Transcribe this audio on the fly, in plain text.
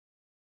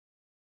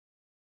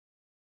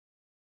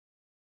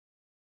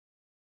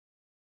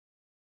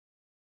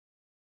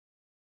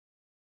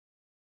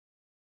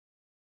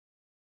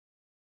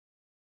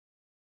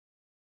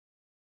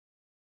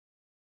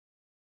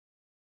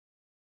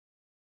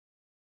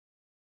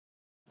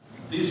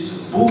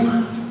This book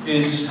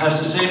has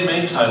the same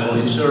main title,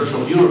 In Search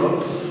of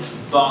Europe,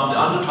 but the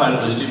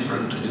undertitle is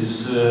different.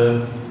 It's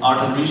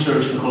Art and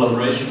Research in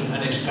Collaboration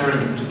and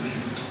Experiment.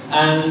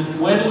 And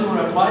when we were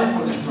applying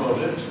for this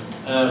project,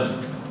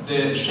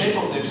 the shape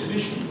of the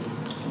exhibition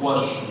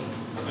was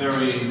a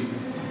very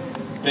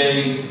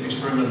vague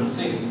experimental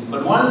thing.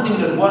 But one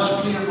thing that was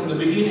clear from the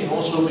beginning,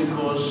 also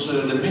because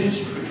the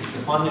ministry,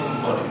 the funding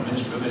body,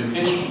 Ministry of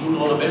Education, put a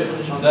lot of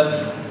emphasis on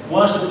that,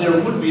 was that there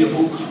would be a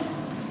book.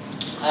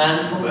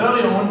 And from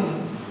early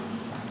on,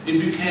 it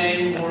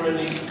became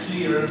already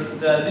clear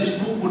that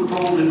this book would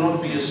probably not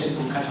be a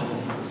simple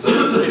catalogue.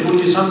 It would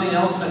be something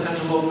else than a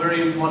catalogue,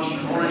 very much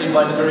already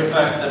by the very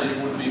fact that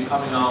it would be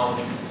coming out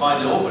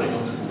by the opening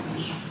of the book,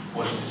 which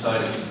was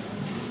decided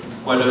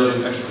quite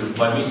early, actually,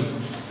 by me,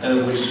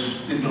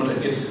 which did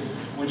not get,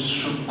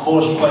 which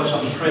caused quite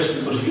some stress,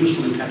 because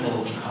usually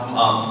catalogues come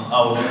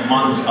out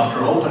months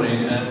after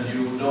opening, and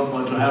you don't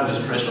want to have the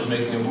stress of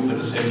making a book at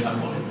the same time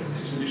while you make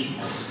the exhibition.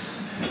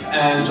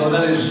 And so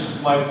that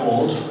is my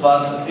fault,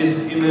 but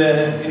in the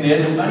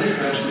end we managed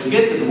to actually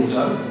get the book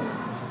done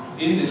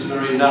in this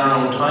very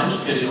narrow time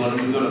schedule, and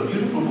we got a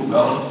beautiful book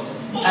out.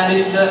 And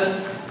it's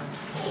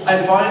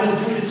I find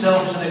the book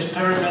itself is an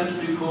experiment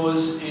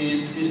because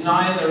it is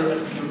neither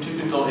your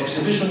typical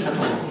exhibition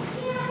catalogue,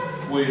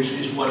 which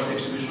is what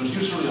exhibitions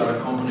usually are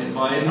accompanied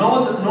by,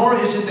 nor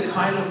is it the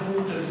kind of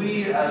book that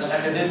we as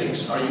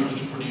academics are used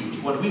to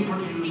produce. What we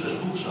produce as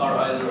books are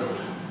either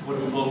what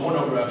we call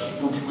monographs,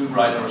 books we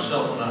write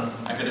ourselves on an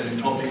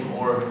academic topic,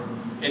 or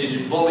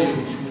edited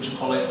volumes which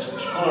collect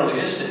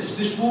scholarly essays.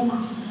 This book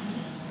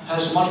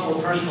has a much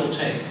more personal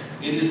take.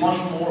 It is much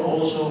more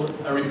also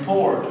a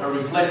report, a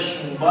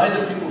reflection by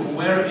the people who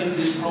were in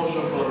this process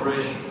of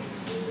collaboration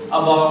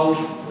about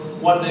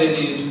what they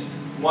did,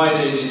 why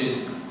they did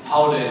it,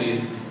 how they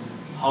did,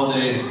 how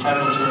they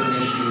tackled certain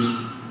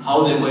issues,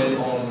 how they went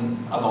on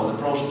about the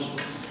process.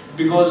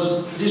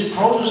 Because this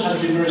process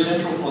has been very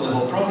central for the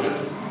whole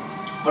project.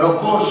 But of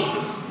course,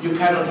 you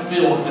cannot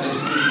fill an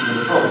exhibition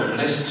with a project. An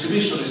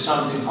exhibition is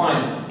something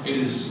final. It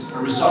is a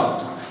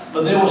result.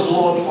 But there was a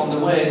lot on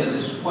the way that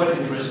is quite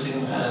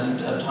interesting, and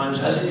at times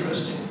as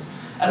interesting.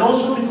 And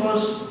also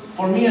because,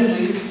 for me at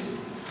least,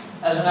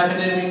 as an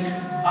academic,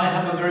 I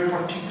have a very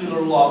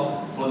particular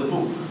love for the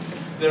book.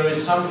 There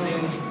is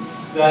something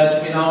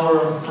that in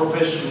our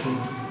profession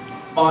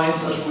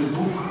binds us with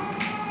book,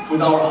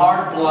 with our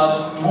heart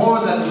blood,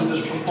 more than with the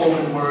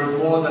spoken word,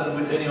 more than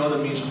with any other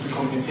means of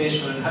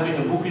communication. And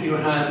having a book in your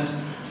hand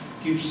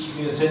gives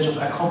me a sense of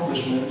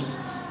accomplishment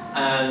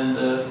and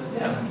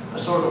yeah, a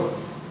sort of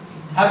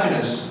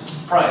happiness,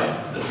 pride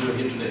that we're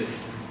here today.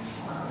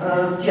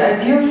 The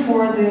idea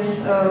for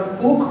this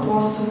book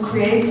was to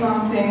create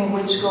something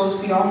which goes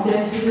beyond the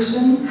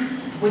exhibition,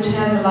 which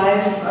has a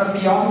life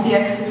beyond the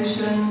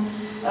exhibition,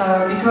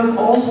 because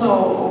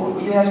also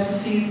you have to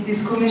see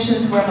these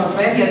commissions were not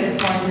ready at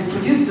the point we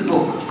produced the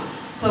book.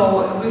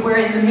 So we were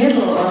in the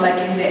middle, or like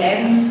in the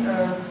end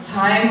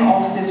time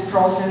of this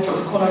process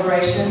of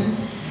collaboration.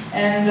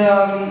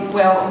 And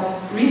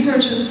well,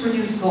 researchers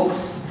produce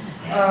books.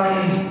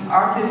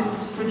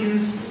 Artists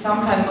produce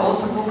sometimes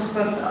also books,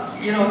 but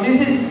you know,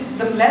 this is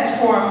the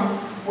platform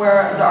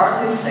where the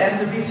artists and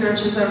the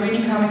researchers are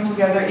really coming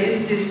together,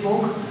 is this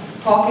book,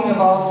 talking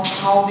about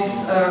how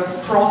this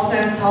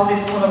process, how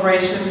this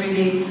collaboration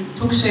really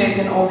took shape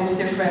in all these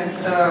different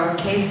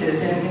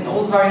cases, and in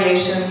all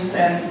variations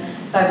and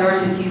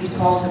diversities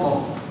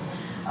possible.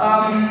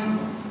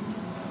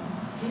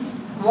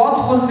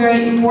 What was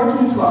very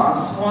important to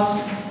us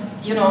was,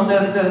 you know,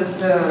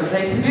 the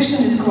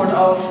exhibition is called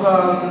Auf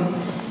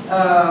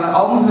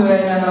Augenhöhe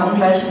in einer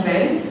ungleichen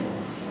Welt.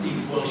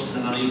 Equals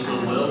in an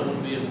unequal world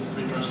would be a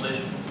free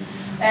translation.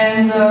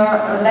 And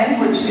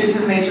language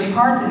is a major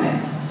part in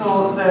it.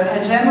 So the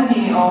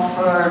hegemony of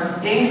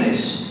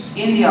English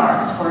in the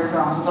arts, for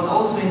example, but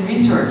also in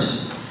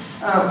research,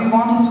 we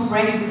wanted to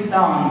break this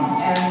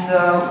down.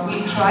 And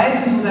we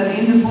tried to do that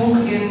in the book,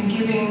 in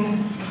giving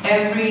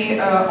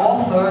every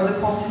author the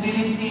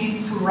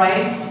possibility to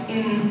write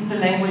in the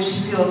language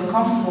he feels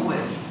comfortable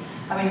with.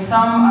 I mean,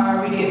 some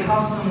are really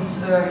accustomed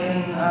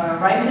in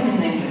writing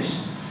in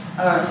English.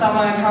 Some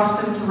are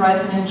accustomed to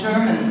writing in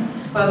German.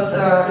 But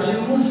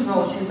Gilles Mousse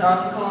wrote his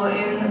article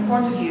in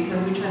Portuguese,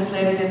 and we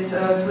translated it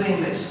to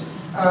English.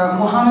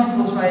 Mohammed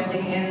was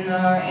writing in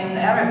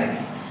Arabic,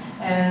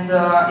 and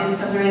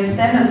Adrian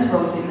Standards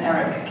wrote in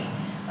Arabic.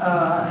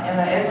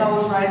 Ezra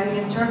was writing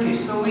in Turkish.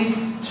 So we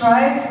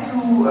tried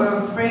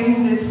to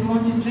bring this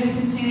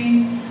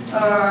multiplicity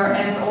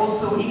and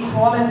also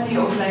equality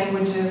of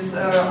languages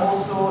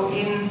also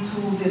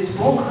into this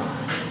book.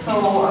 So,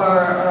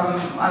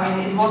 I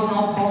mean, it was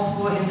not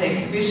possible in the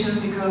exhibition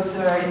because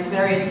it's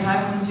very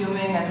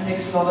time-consuming and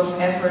takes a lot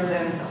of effort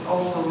and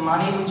also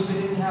money, which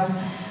we didn't have.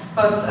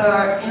 But,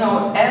 you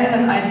know, as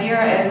an idea,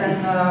 as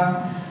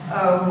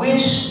a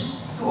wish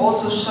to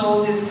also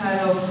show this kind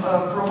of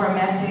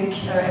programmatic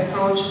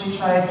approach we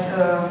tried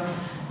to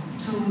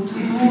do,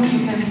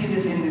 you can see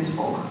this in this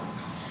book.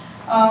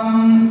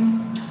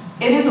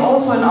 It is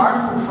also an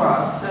art book for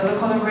us. The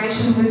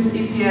collaboration with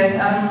EPS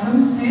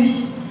 51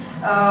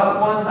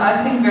 was,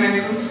 I think, very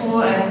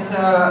fruitful, and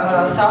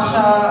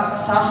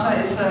Sasha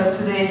is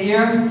today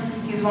here.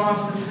 He's one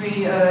of the 3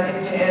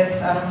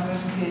 EPS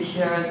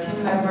 51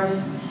 team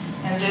members,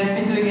 and they've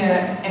been doing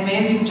an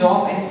amazing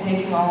job in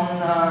taking on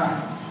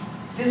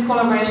this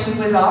collaboration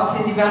with us,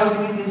 in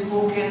developing this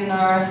book, in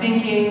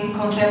thinking,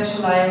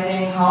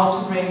 conceptualizing how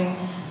to bring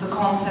the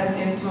concept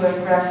into a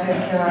graphic,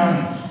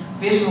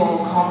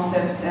 visual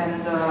concept,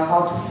 and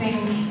how to think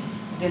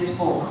this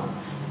book.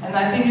 And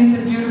I think it's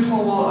a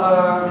beautiful,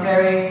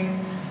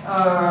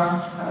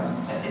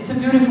 it's a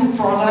beautiful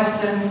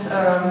product. And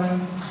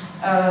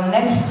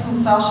next to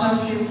Sasha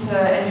sits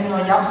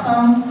Elinor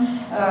Yapsam.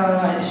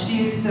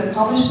 She is the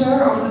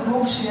publisher of the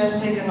book. She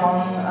has taken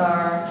on,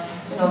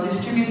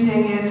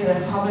 distributing it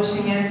and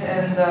publishing it.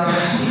 And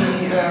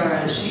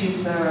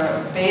she's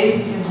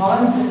based in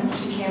Holland, and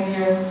she came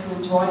here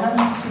to join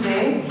us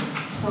today.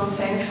 So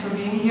thanks for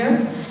being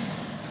here.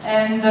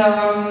 And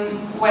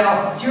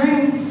well,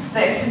 during the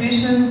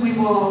exhibition we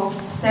will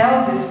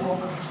sell this book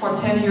for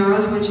 10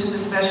 euros, which is a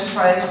special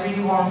price. We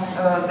really want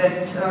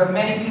that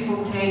many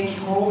people take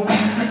home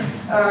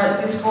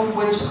this book,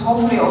 which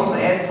hopefully also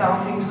adds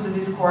something to the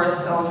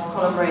discourse of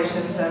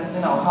collaborations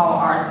and how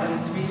art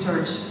and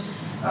research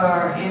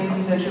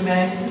in the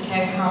humanities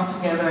can come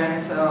together,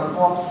 and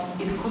what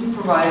it could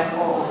provide,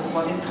 or also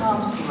what it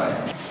can't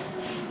provide.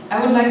 I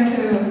would like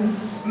to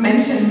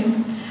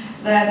mention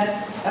that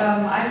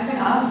I've been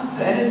asked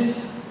to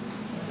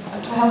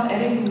help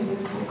editing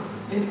this book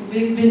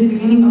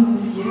beginning of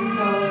this year,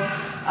 so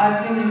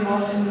I've been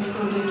involved in this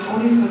project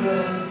only for the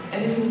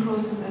editing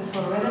process and for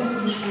a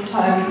relatively short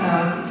time,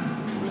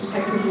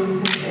 respectively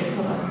since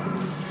April I've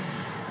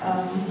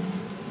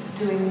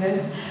been doing this.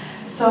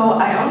 So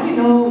I only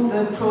know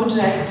the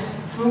project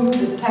through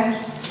the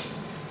texts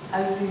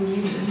I've been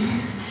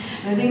reading.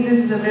 And I think this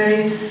is a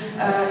very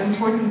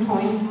important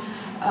point.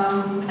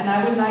 And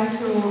I would like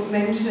to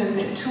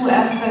mention 2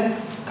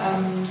 aspects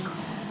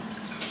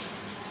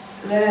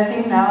that I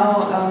think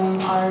now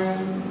are,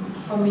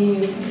 for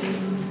me,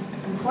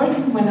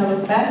 important when I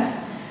look back.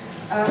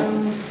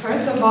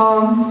 First of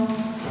all,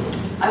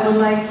 I would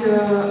like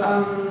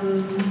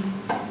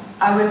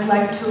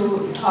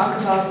to talk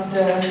about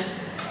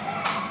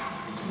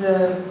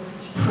the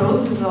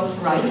process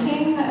of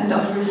writing and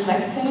of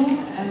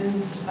reflecting,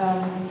 and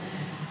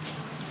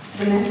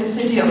the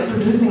necessity of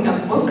producing a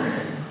book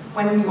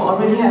when you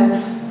already have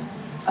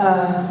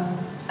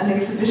an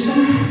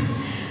exhibition.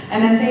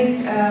 And I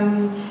think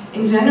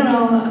in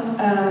general,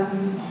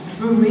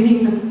 through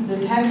reading the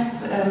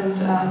texts and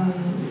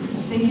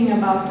thinking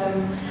about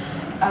them,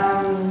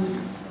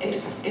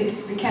 it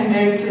became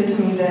very clear to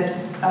me that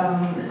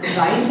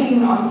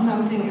writing on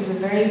something is a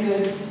very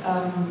good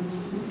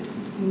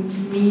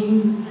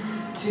means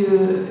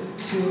to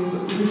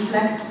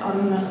reflect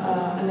on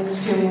an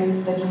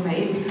experience that you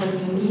made,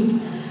 because you need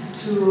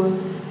to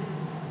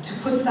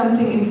put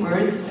something in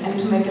words and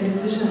to make a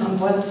decision on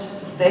what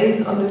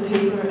stays on the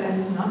paper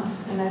and not.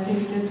 And I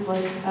think this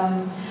was,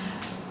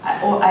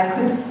 I've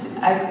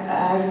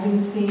been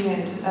seeing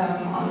it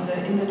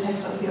in the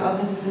text of the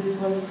authors. This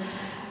was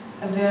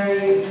a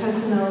very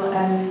personal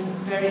and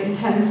very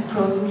intense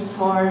process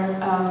for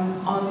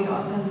all the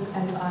authors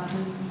and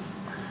artists.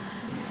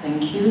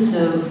 Thank you.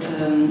 So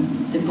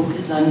the book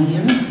is lying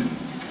here.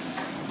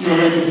 You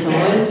already saw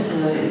it.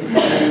 It's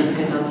you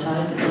get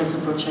outside. It's also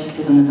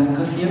projected on the back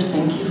of here.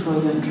 Thank you for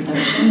your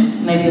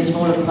introduction. Maybe a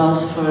small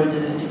applause for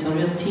the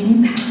editorial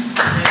team.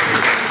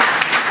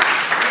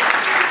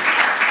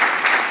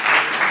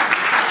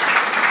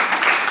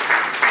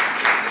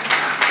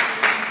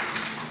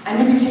 I'm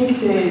going to take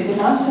the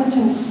last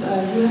sentence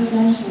you have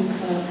mentioned,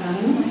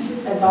 Karin,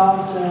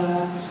 about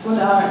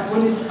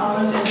what is art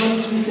and what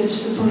is research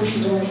supposed to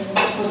do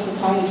for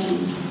society.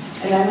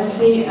 And I must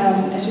say,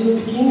 as we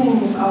were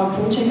beginning with our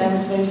project, I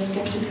was very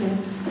skeptical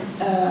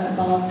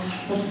about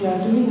what we are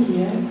doing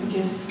here,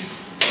 because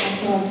I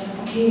thought,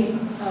 okay,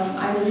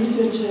 I'm a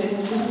researcher in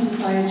a civil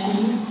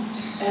society,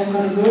 and I'm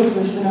going to work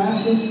with an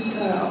artist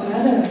of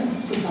another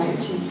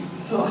society.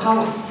 So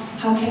how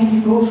can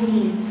we both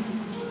be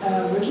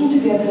working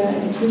together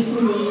in a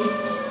critical way,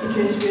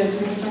 because we are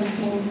doing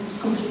something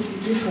completely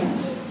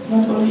different,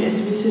 not only as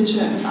a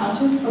researcher and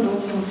artist, but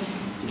also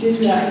because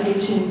we are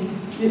engaging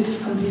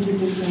with completely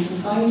different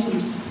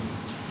societies.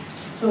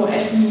 So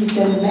as we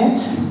then met,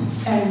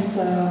 and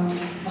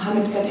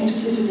Mohammed got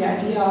introduced to the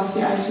idea of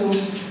the ISO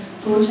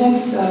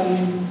project,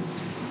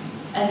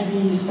 and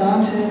we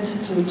started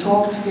to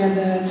talk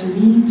together, to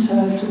meet,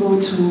 to go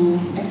to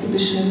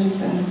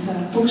exhibitions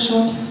and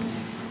bookshops,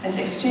 and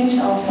exchange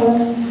our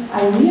thoughts,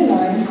 I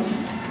realized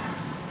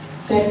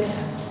that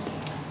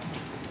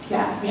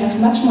we have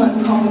much more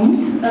in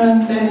common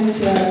than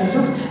it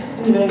looked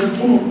in the very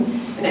beginning.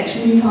 And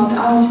actually we found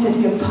out that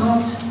we are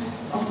part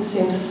of the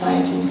same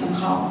society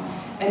somehow.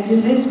 And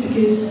this is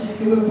because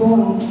we were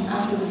born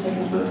after the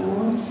Second World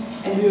War,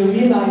 and we were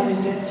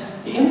realizing that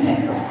the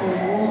impact of Cold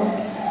War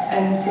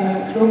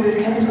and global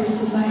capitalist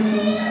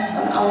society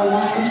on our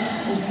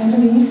lives and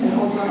families and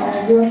also on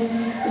our work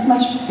is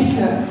much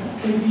bigger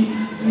than we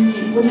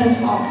would have,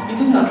 we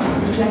did not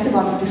reflect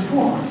about it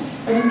before,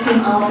 but it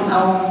came out in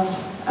our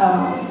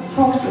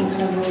talks and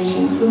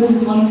collaborations. So this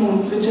is one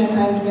thing which I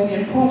find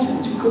very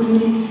important. We could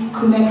really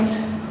connect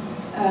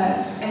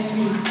as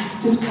we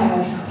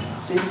discovered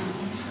this.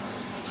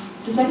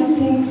 The second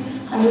thing,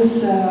 I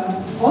was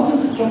also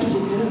skeptical,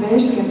 very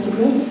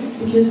skeptical,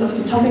 because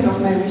of the topic of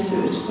my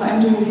research. So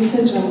I'm doing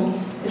research on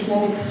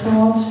Islamic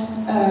thought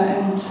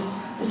and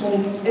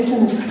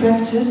Islamist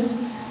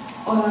practice,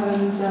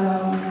 and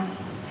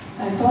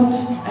I thought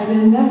I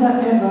will never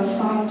ever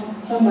find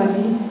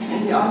somebody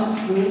in the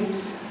artist world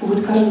who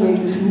would collaborate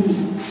with me,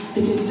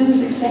 because this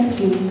is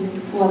exactly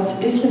what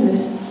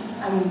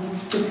Islamists, I mean,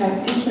 this kind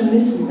of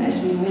Islamism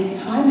as we may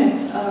define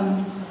it,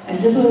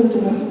 and liberal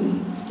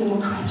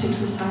democratic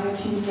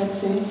societies, let's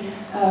say,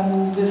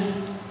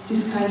 with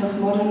this kind of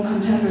modern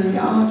contemporary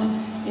art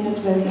in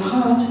its very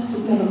heart,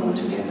 would never go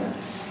together.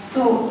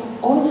 So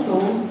also,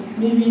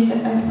 maybe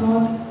I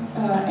thought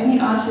any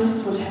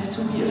artist would have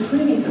to be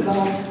afraid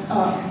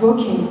about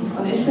working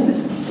on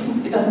Islamism.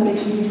 It doesn't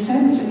make really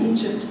sense in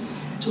Egypt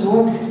to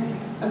work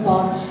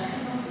about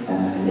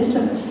an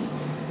Islamist.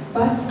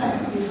 But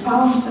we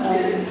found, so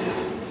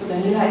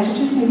Daniela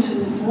introduced me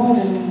to more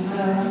than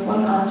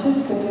one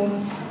artist, but then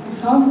we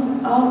found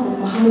out that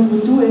Mohammed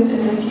would do it,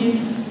 and that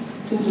he's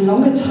since a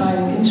longer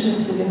time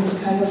interested in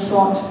this kind of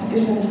thought,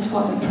 Islamist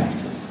thought and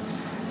practice.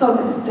 So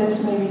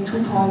that's maybe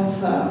 2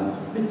 points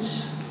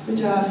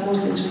which are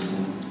most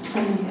interesting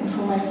for me and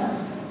for myself.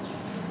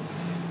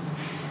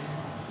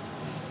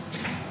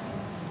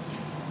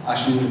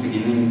 Actually, in the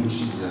beginning,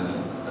 which is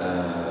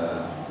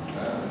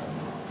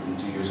from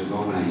 2 years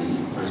ago when I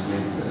first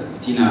met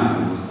Bettina,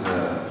 it was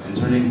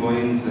a turning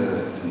point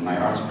in my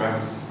art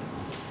practice.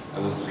 I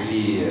was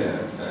really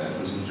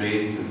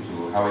concentrated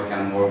to how I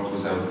can work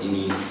without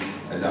any,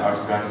 the art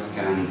practice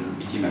can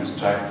become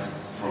abstract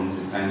from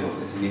this kind of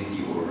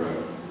ethnicity or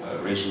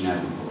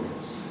rationality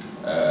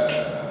or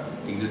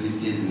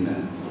exoticism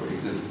or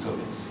exotic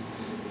topics.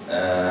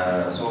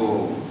 So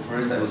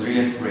first I was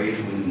really afraid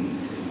when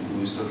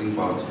we was talking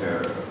about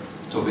her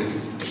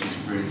topics, which is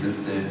very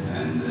sensitive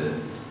and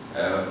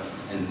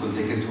in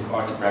context of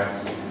art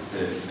practice,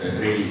 it's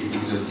really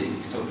exotic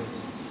topics.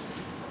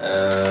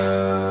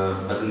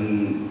 But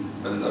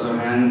on the other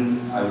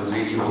hand, I was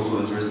really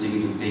also interested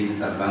to take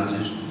this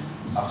advantage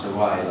after a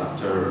while,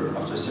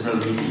 after several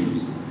meetings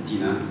with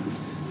Bettina.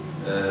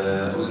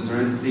 I was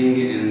interested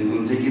in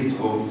context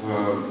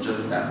of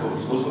just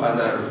also as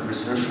a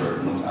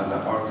researcher, not as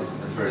an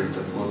artist at first,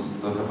 that was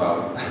thought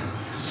about,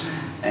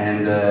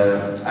 and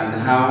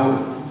how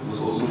it was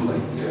also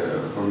like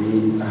for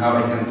me how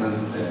I can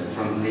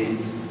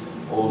translate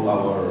all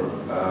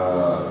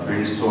our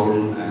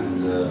brainstorm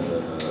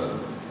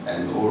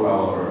and all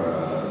our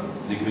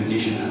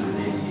documentation and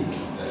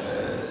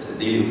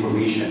daily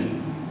information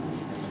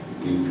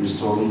we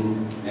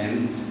brainstorm,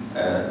 and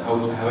how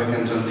I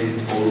can translate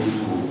it all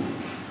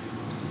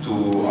to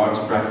art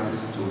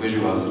practice, to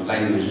visual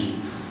language,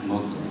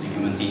 not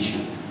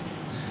documentation.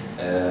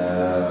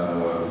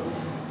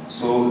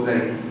 So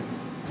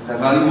the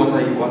value,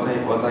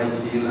 what I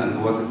feel,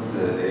 and what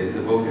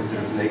the book is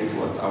reflect,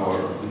 what our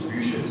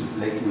contributions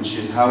reflect, which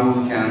is how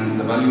we can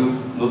the value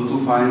not to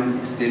find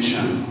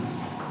extension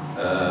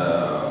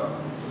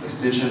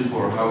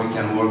for how we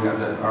can work as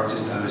an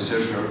artist and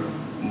researcher,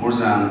 more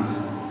than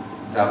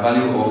the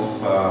value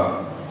of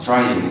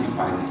trying to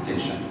find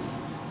extension,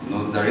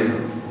 not the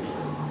result.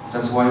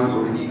 That's why we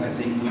already, I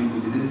think, we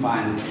didn't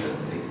find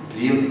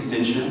real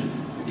extension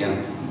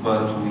again,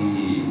 but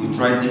we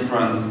tried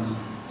different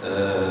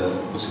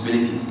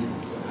possibilities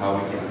how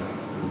we can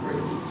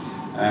collaborate.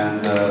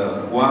 And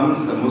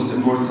the most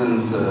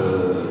important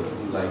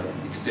like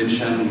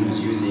extension we was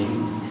using,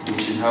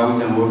 which is how we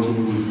can work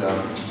with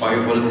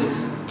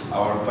biopolitics,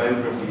 our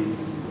biography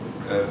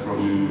from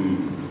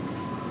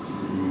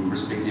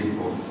perspective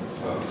of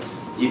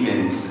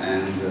events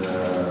and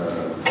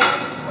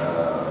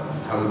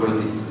how the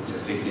politics is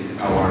affected in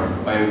our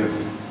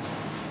biography.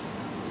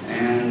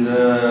 And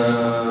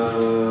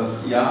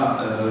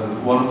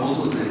one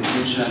also is an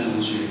extension,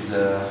 which is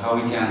how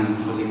we can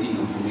collect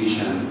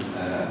information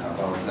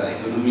about the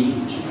economy,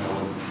 which is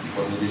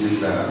what we did in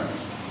the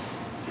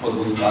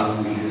podcast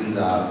we did in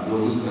the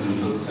blogs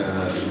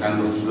kind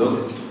of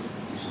blog,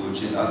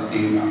 which is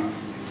asking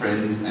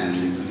friends and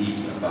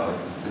colleagues about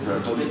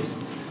several topics.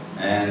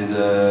 And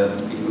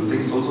in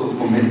context also of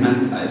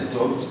commitment, I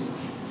stopped.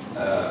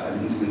 I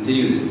didn't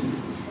continue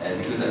it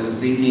because I was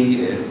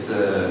thinking it's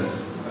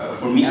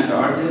for me as an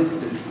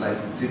artist, it's like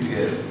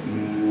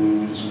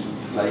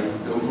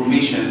the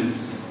information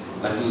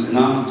that was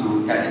enough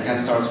to I can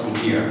start from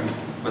here.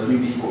 But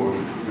maybe for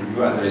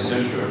you as a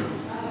researcher,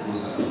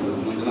 it was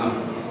not enough.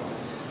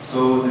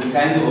 So this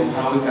kind of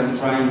how we can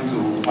try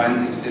to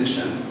find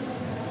extension,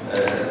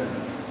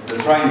 the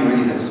trying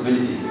really the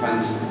possibilities to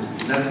find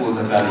that was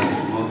a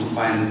value, not to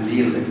find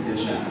real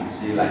extension.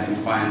 Say like you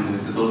find the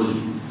methodology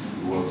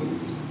you're working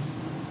with.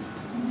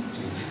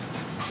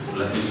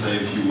 let me say a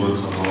few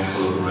words on our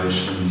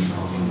collaboration.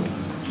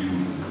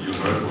 You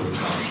heard what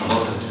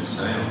Charlotte had to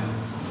say on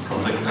the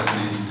project that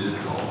we did,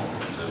 or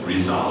the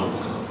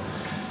results.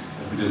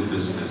 We did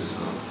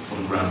this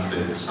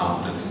photographic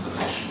sound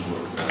installation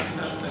work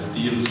that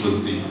deals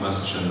with the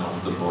question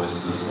of the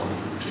voices of a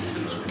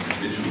particular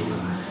individual.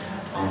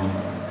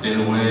 And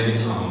in a way,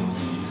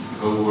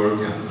 her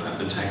work and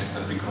the text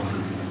that we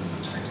contributed in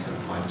the text are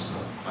quite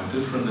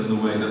different in the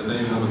way that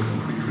they have a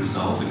concrete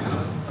result, a kind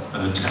of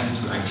an attempt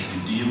to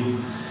actually deal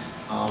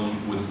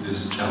with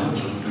this challenge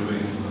of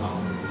doing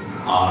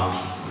art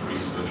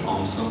research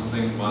on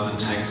something, while the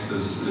text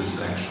is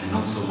actually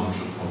not so much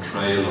a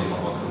portrayal of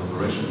our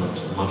collaboration, but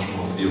a much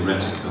more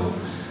theoretical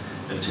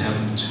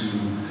attempt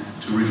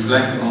to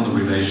reflect on the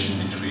relation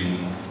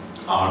between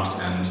art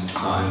and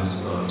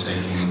science,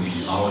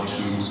 taking our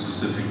two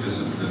specific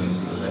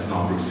disciplines,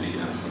 ethnography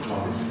and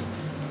photography.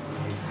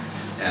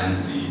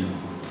 And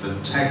the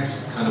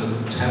text kind of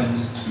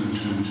attempts to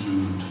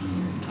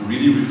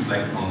really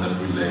reflect on that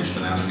relation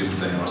and ask if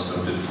they are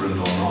so different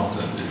or not,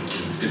 and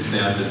if they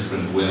are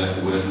different, where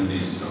do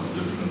these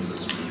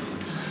differences really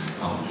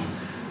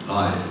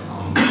lie?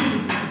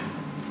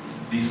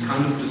 These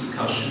kind of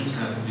discussions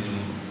have been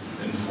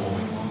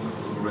informing our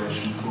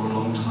collaboration for a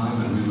long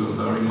time, and we were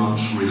very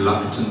much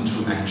reluctant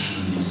to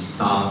actually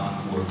start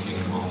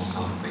working on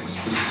something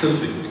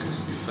specific, because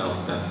we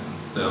felt that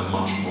there are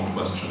much more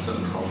questions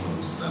and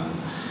problems than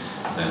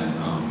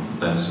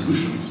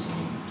solutions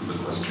to the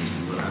questions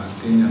we were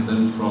asking. And then a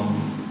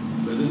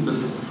little bit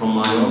from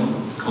my own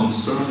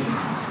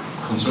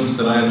concerns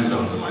that I had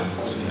developed in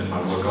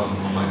my work on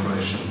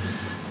migration,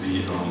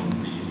 the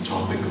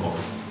topic of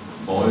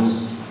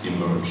voice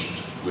emerged,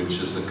 which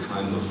is a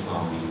kind of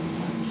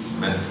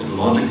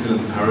methodological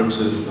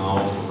imperative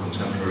now for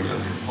contemporary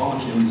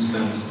anthropology, in the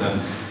sense that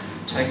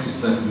texts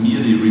that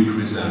merely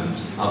represent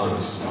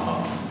others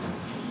are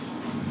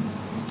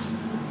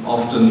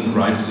often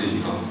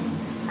rightly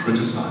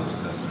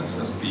criticized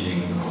as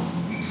being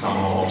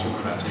somehow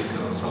autocratic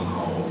and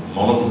somehow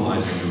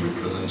monopolizing the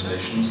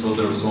representation. So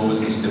there is always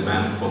this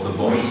demand for the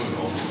voice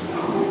of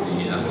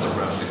the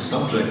ethnographic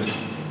subject.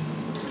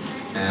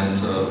 And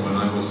when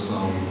I was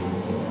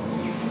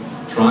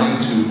trying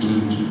to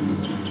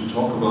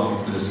talk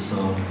about this,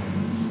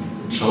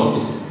 Charlotte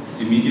was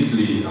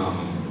immediately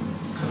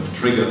kind of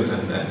triggered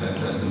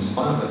and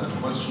inspired that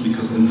question,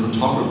 because in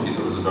photography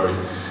there is a very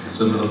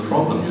similar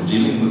problem. You're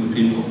dealing with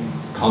people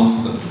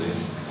constantly,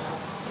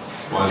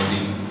 while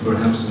the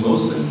perhaps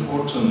most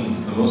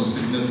important, the most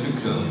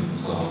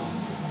significant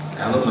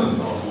element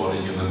of what a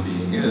human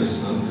being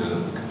is,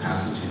 the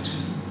capacity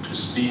to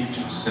speak,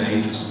 to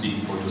say, to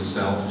speak for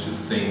yourself, to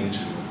think,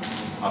 to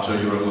utter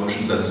your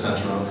emotions,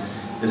 etc.,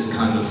 is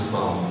kind of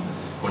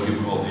what you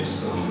call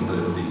this,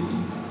 the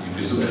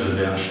visuelle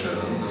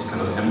Leerstelle, this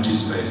kind of empty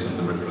space in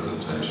the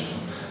representation.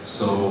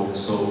 So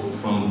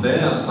from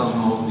there,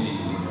 somehow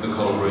the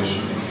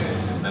collaboration became,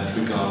 in that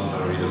regard,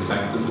 very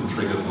effective. It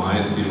triggered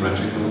my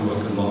theoretical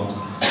work a lot,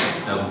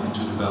 helped me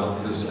to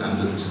develop this, and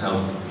it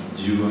helped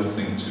you, I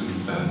think, to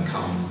then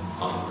come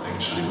up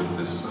actually with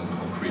this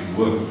concrete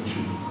work, which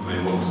you may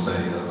want to say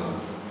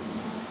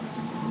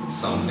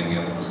something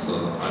else. I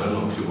don't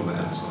know if you want to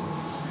add something.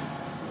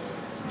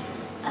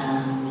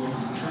 Wir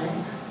noch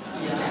Zeit?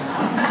 Ja.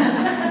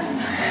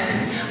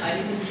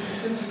 Eigentlich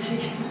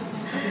 50.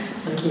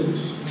 Okay,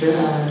 ich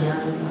würde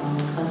gerne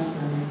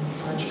trotzdem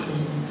Deutsch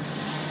sprechen.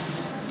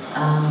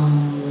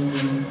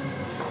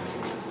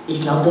 Ich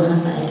glaube, du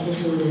hast eigentlich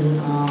so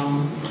den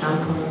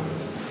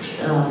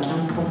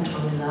Kernpunkt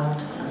schon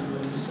gesagt, also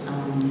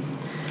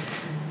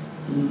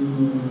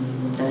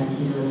dass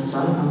diese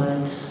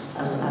Zusammenarbeit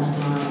also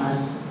erstmal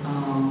als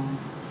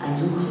ein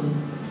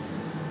Suchen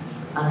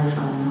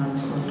angefangen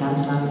hat und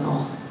ganz lange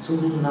auch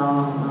suchen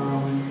war,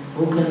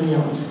 wo können wir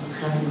uns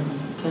treffen,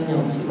 können wir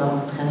uns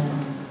überhaupt treffen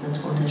mit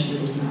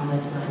unterschiedlichen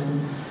Arbeitsweisen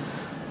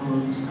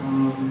und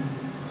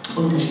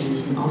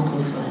unterschiedlichen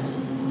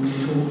Ausdrucksweisen und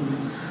Methoden.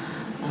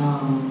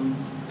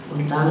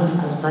 Und dann,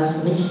 also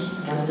was mich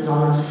ganz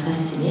besonders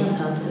fasziniert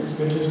hat, ist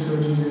wirklich so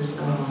dieses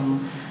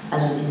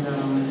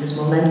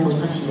Moment, wo es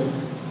passiert.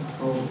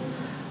 So,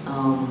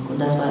 und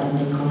das war in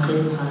dem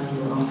konkreten Fall, wie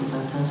du auch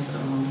gesagt hast,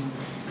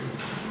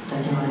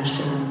 das Thema der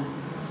Stimme.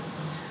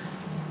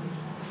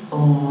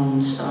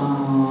 Und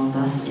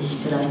was ich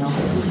vielleicht noch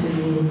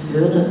hinzufügen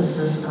würde, ist,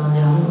 dass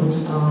wir haben uns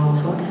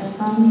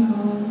vorgestern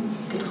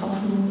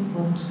getroffen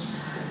und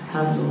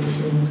haben so ein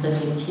bisschen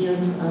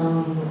reflektiert,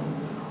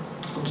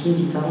 okay,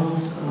 wie war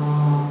es?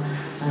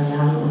 Wir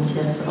haben uns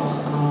jetzt auch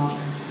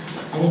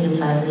einige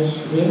Zeit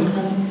nicht sehen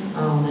können,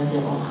 weil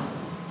wir auch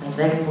weit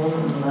weg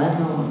wohnen und so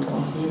weiter und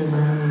auch jeder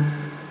seine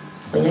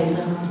Projekte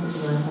hat und so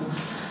weiter.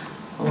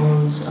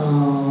 Und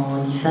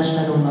die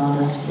Feststellung war,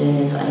 dass wir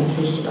jetzt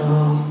eigentlich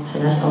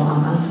vielleicht auch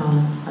am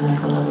Anfang einer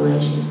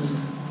Collaboration sind.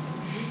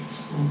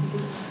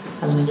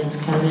 Also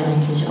jetzt können wir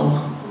eigentlich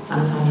auch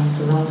anfangen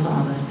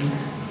zusammenzuarbeiten.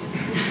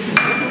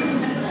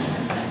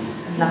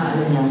 Nach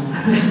einem Jahr.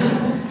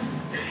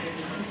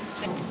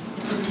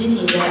 It's a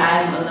pity that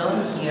I'm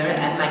alone here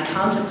and my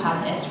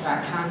counterpart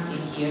Ezra can't be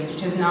here,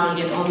 because now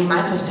you get only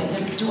my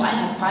perspective. Do I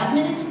have 5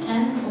 minutes,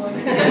 10, or 2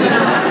 hours?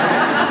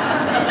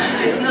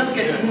 It's not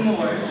getting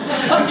more.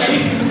 Okay,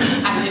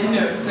 I didn't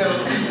know. So,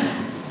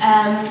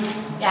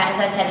 yeah, as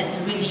I said,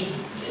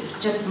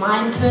 it's just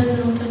my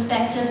personal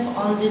perspective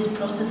on this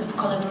process of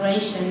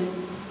collaboration.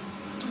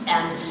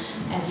 And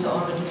as you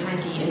already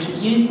kindly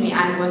introduced me,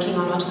 I'm working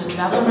on Ottoman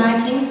travel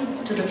writings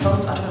to the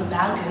post-Ottoman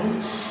Balkans.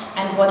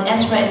 And what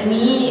Ezra and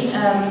me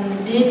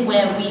did,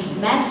 where we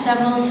met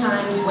several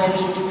times, where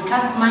we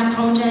discussed my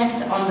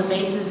project on the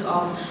basis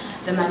of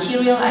the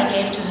material I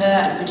gave to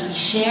her, which we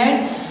shared,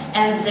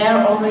 and there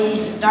already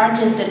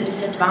started the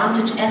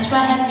disadvantage Ezra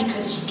had,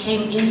 because she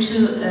came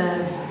into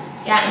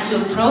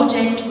a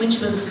project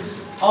which was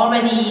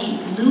already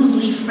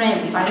loosely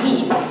framed by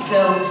me. So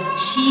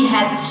she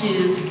had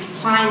to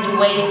find a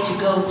way to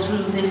go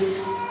through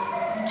this,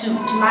 to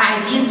my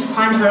ideas, to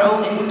find her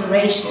own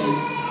inspiration.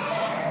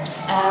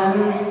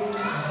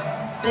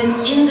 But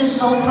in this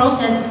whole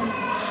process,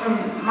 from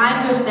my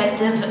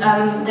perspective,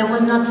 there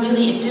was not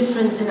really a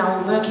difference in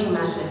our working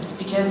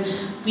methods, because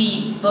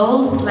we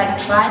both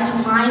tried to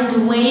find a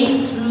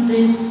way through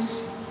this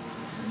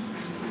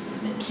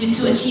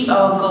to achieve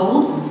our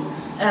goals.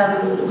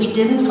 We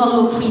didn't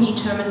follow a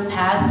predetermined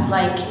path,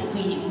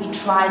 we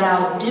tried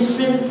out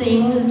different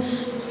things.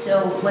 So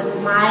what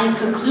my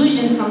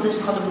conclusion from this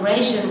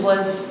collaboration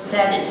was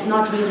that it's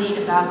not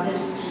really about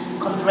this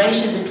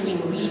collaboration between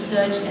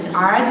research and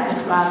art,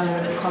 but rather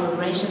a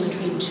collaboration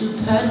between two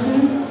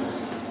persons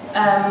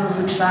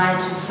who try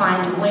to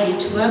find a way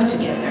to work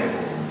together.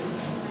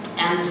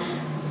 And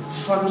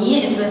for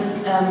me it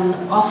was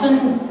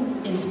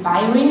often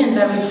inspiring and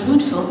very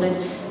fruitful, but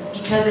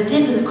because it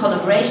is a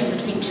collaboration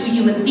between two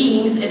human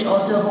beings, it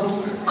also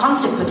holds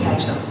conflict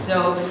potential.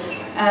 So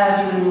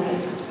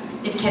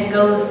it can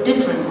go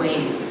different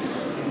ways.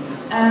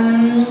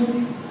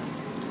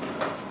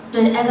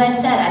 But as I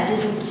said, I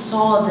didn't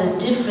saw the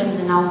difference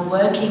in our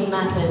working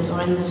methods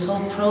or in this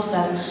whole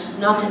process,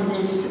 not in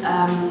this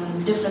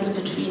difference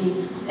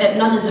between,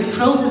 not in the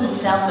process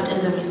itself, but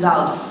in the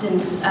results,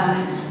 since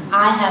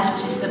I have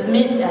to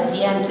submit at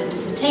the end a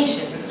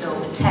dissertation, so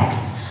a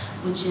text,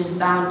 which is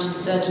bound to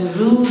certain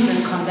rules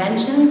and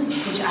conventions,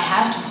 which I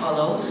have to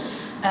follow,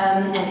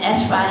 and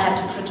Ezra had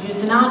to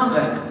produce an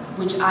artwork,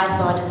 which I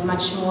thought is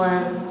much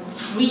more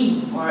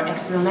free or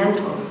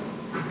experimental.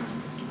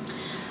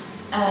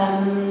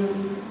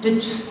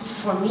 But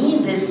for me,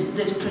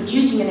 this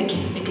producing an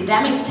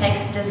academic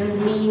text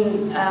doesn't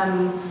mean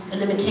a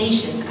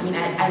limitation. I mean,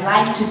 I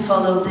like to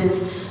follow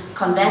these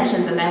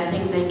conventions, and I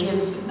think they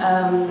give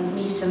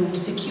me some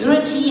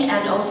security,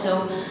 and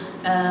also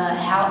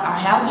are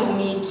helping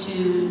me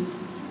to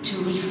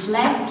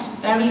reflect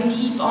very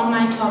deep on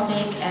my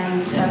topic,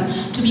 and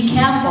to be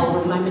careful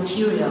with my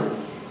material.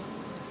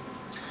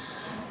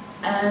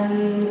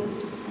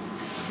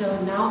 So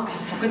now I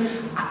forgot.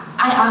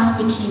 I asked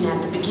Bettina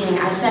at the beginning.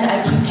 I said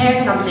I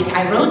prepared something.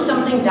 I wrote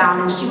something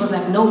down, and she was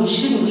like, "No, you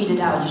shouldn't read it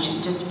out. You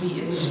should just read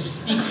it. You should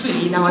speak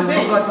freely." Now I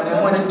forgot what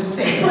I wanted to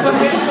say. So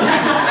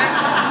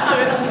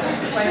it's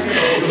my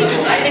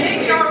I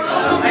take your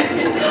role. I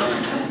take it.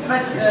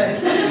 But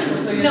it's not.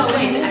 So no,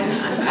 wait.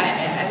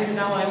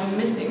 Now I'm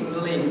missing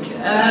the link.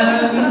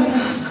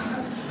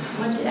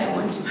 What did I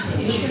want to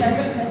say? Should I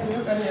go have a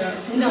look on your?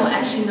 No,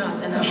 actually not.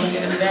 Then I will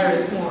get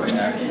embarrassed more.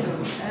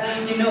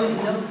 You know,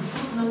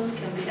 footnotes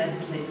can be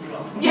added later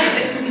on. Yeah,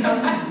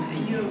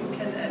 you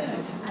can add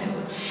it.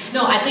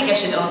 No, I think I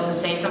should also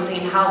say something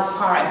in how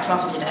far I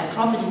profited. I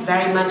profited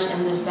very much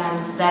in the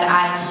sense that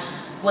I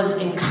was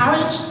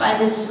encouraged by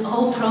this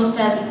whole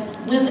process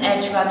with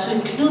Ezra to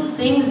include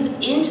things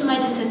into my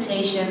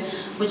dissertation,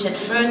 which at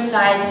first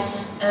sight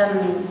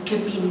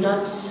could be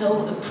not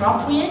so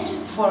appropriate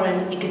for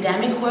an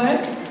academic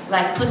work,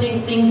 like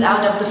putting things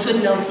out of the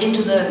footnotes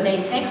into the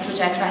main text, which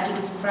I tried to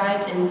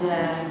describe in the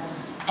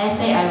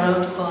essay I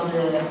wrote for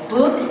the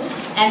book.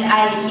 And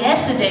I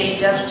yesterday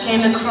just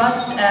came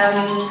across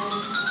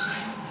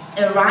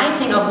a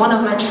writing of one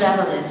of my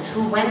travelers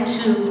who went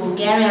to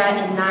Bulgaria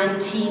in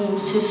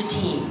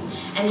 1915.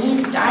 And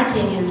he's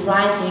starting his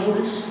writings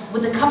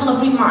with a couple of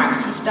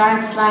remarks. He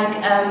starts like,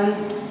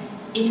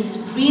 it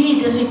is really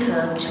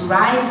difficult to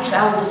write a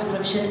travel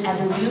description as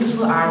a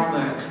beautiful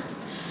artwork,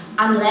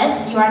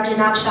 unless you are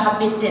Jenab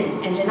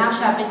Shahabuddin. And Jenab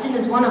Shahabuddin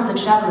is one of the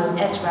travelers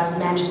Ezra is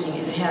mentioning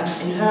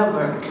in her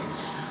work.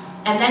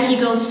 And then he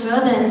goes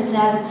further and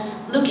says,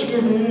 look, it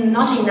is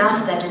not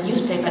enough that a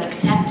newspaper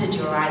accepted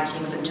your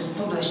writings and just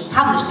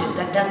published it.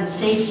 That doesn't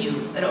save you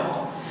at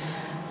all.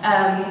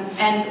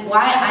 And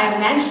why I'm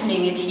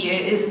mentioning it here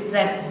is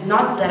that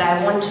not that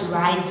I want to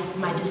write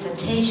my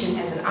dissertation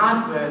as an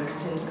artwork,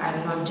 since I'm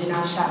not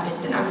Jenab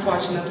Shahabuddin,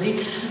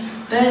 unfortunately,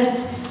 but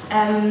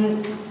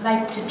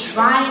like to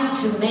try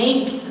to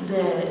make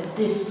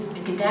this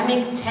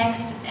academic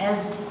text as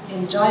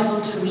enjoyable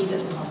to read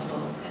as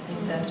possible. I think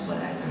that's what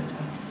I learned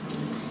out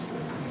of this.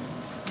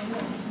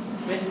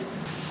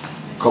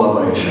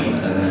 Collaboration.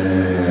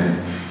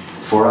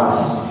 For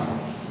us,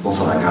 both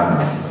of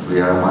us, We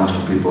are a bunch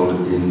of people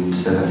in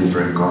 7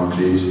 different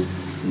countries,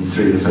 in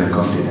 3 different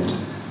continents.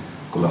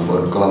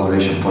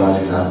 Collaboration for us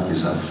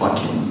is a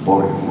fucking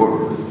boring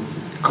word,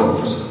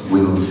 because we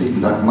don't think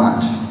that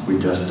much, we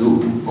just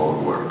do our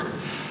work.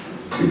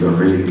 We don't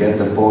really get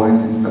the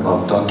point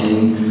about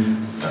talking,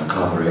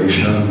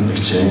 collaboration,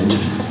 exchange,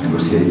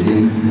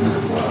 negotiating.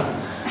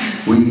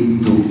 We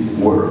do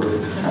work,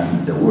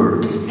 and the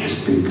work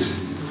speaks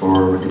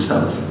for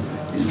itself.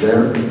 It's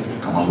there,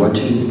 come and watch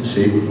it,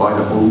 see it, buy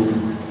the book.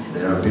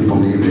 There are people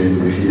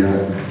living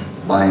here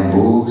buying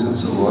books and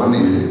so on.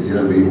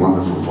 It'll be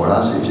wonderful for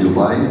us if you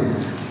buy.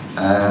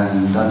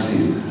 And that's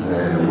it.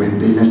 We've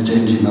been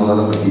exchanging a lot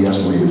of ideas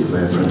with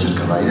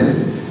Francesca Baire.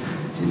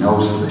 He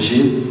knows the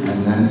shit,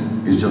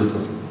 and it's your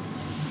turn.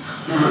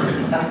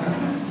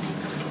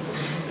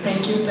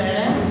 Thank you,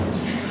 Pere.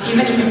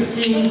 Even if it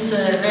seems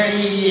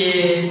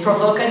very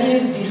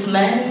provocative, this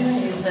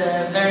man is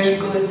very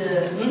good.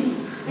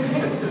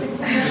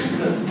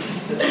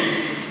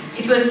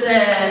 It was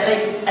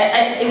like,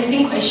 I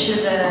think I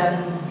should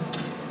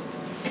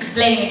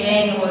explain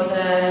again what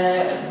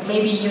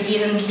maybe you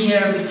didn't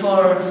hear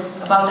before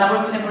about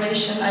our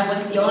collaboration. I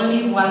was the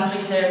only one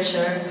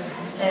researcher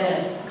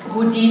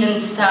who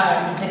didn't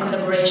start the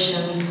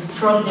collaboration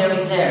from the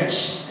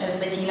research, as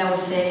Bettina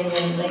was saying,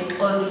 and like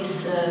all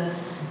these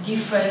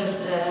different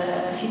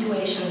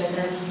situations that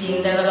has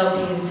been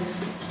developing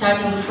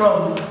starting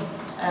from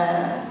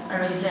a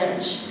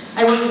research.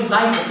 I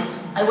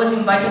was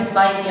invited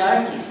by the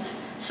artist,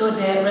 so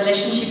the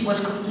relationship was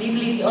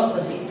completely the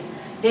opposite.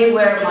 They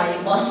were my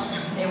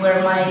boss, they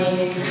were my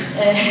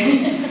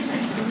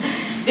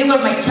they were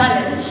my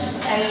challenge,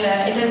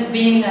 and it has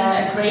been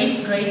a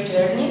great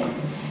journey,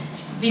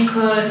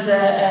 because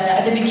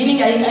at the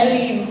beginning I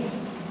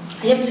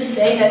have to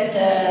say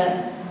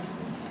that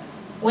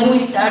when we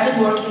started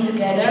working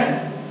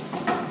together,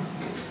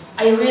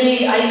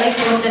 I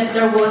thought that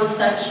there was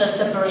such a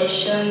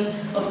separation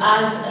of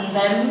us and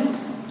them,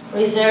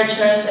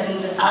 researchers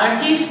and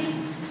artists.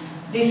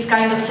 This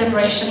kind of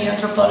separation in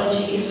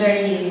anthropology is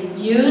very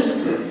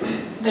used,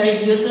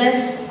 very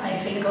useless, I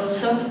think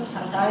also,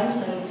 sometimes,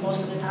 and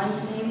most of the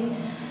times maybe.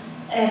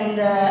 And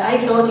I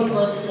thought it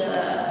was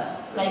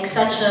like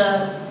such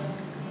a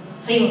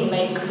thing,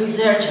 like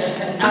researchers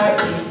and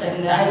artists.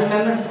 And I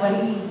remember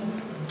when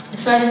the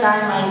first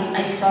time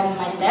I sent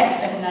my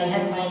text and I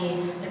had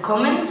the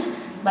comments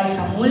by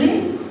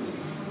Samuli.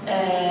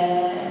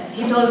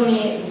 He told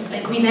me,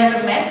 like, we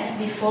never met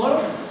before,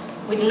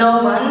 with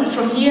no one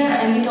from here,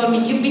 and he told me,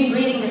 you've been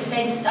reading the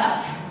same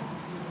stuff.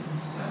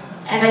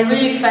 And I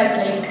really felt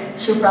like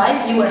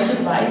surprised. You were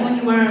surprised when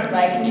you were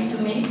writing it to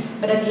me,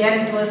 but at the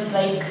end it was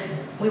like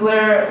we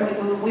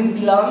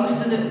belonged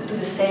to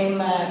the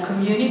same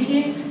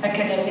community,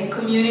 academic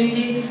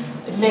community,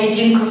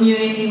 Meijin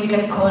community, we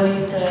can call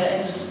it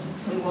as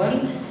we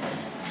want.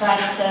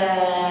 But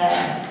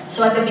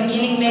so at the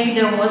beginning maybe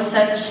there was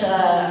such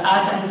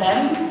us and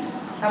them,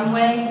 some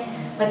way,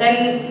 but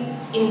then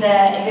in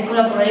the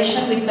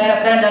collaboration with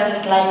Pere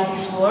doesn't like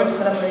this word,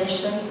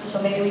 collaboration,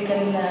 so maybe we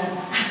can,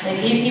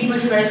 he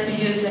prefers to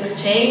use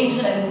exchange,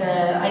 and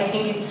I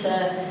think it's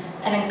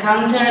an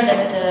encounter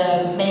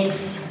that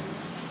makes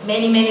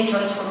many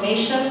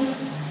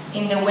transformations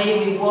in the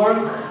way we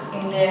work,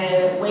 in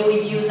the way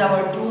we use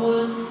our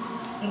tools,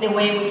 in the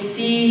way we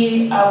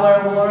see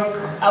our work,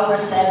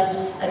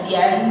 ourselves at the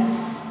end.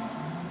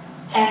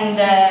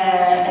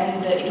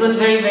 And it was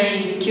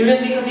very curious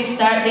because they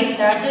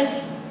started.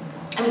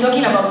 I'm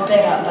talking about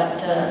Pera,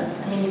 but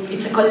I mean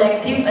it's a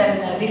collective,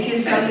 and this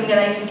is something that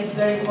I think is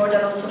very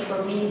important also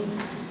for me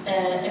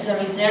as a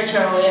researcher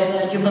or as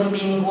a human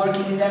being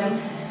working with them.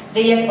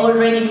 They had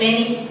already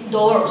many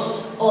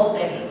doors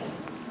open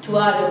to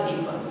other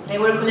people. They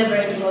were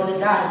collaborating all the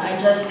time. I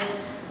just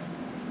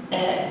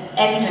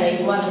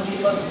entered one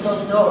of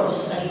those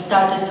doors and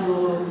started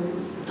to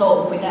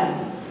talk with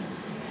them.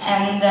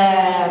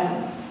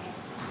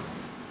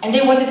 And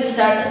they wanted to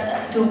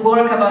start to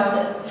work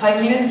about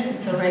 5 minutes.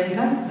 It's already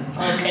done?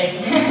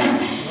 Okay.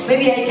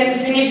 Maybe I can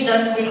finish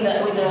just with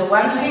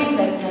one thing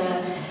that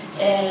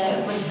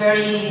was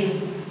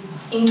very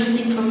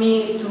interesting for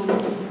me, to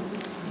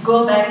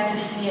go back to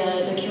see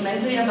a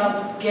documentary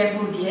about Pierre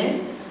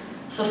Bourdieu,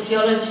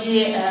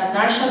 sociology,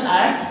 martial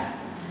art.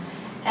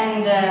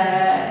 And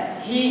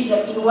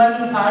in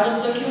one part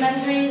of the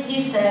documentary, he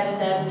says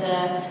that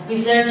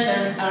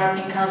researchers are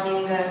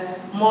becoming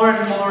more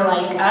and more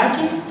like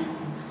artists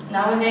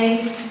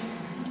nowadays,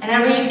 and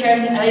I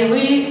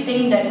really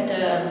think that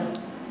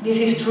this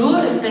is true,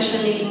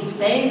 especially in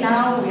Spain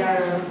now.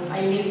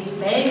 I live in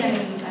Spain and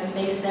I'm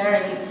based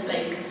there, and it's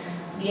like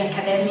the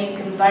academic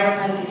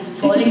environment is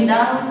falling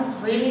down,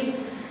 really.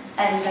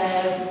 And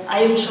I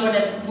am sure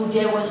that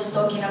Bourdieu was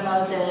talking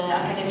about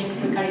academic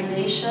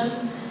precarization,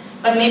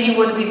 but maybe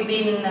what we've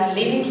been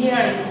living here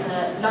is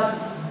not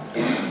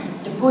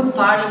the good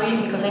part of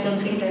it, because I don't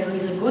think there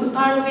is a good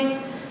part of it,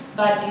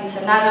 but it's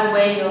another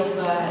way of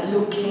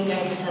looking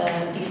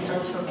at this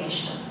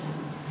transformation.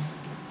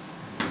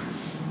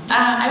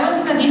 I was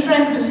in a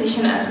different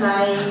position as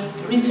my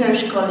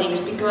research colleagues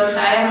because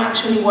I am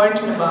actually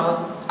working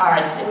about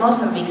arts in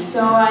Mozambique,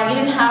 so I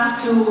didn't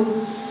have to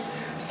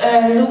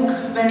look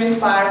very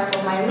far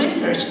for my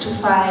research to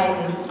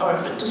find or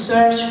to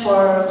search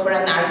for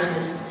an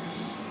artist.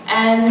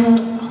 And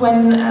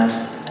when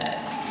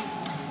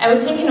I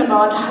was thinking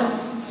about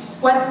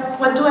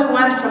what do I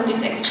want from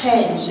this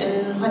exchange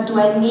and what do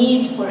I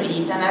need for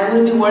it, and I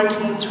will be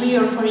working 3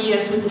 or 4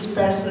 years with this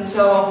person,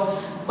 so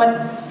what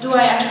do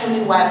I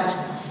actually want?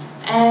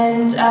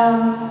 And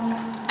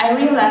I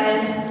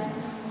realized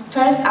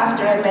first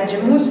after I met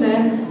Jemuse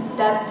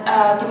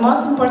that the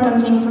most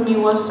important thing for me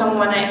was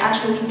someone I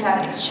actually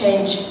can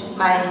exchange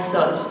my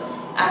thoughts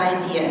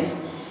and ideas.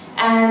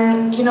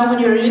 And you know, when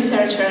you're a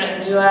researcher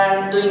and you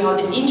are doing all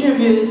these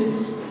interviews,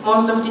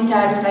 most of the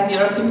times like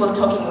there are people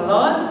talking a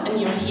lot and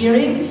you're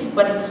hearing,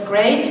 but it's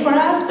great for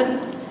us, but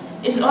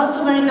it's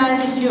also very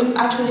nice if you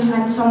actually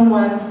find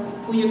someone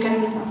who you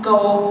can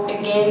go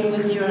again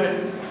with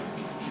your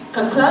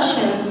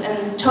conclusions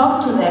and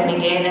talk to them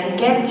again and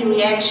get the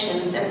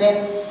reactions and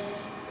then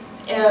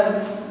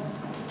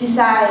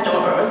decide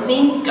or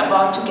think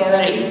about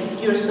together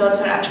if your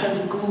thoughts are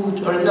actually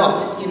good or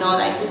not, you know,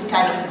 like this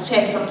kind of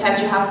exchange.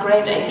 Sometimes you have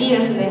great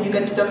ideas and then you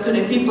get to talk to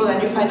the people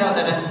and you find out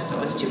that that's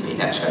so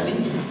stupid actually,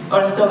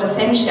 or so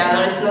essential,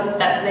 or it's not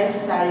that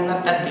necessary,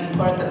 not that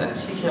important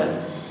as you thought.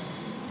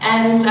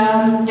 And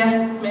just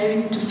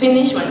maybe to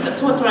finish, well,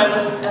 that's what I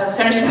was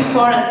searching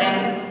for, and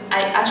then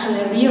I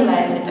actually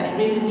realized it. I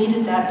really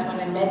needed that when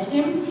I met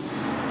him.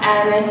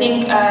 And I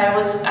think I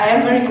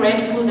am very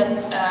grateful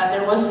that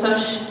there was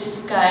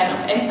this kind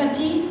of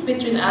empathy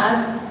between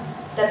us,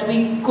 that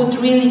we could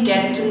really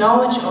get to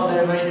know each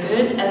other very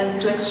good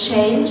and to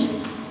exchange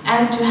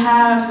and to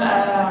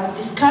have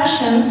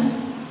discussions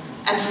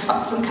and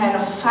some kind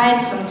of fight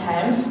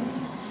sometimes.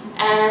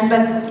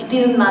 But it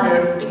didn't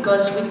matter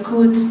because we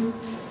could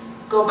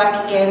go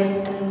back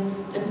again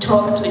and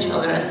talk to each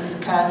other and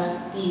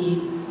discuss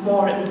the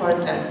more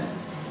important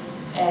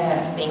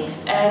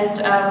things. And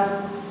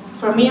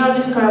for me, all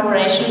this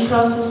collaboration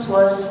process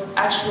was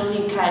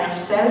actually kind of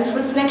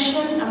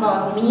self-reflection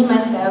about me,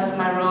 myself, and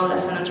my role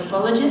as an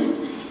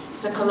anthropologist.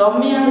 As a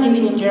Colombian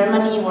living in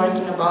Germany,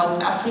 working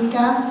about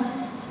Africa,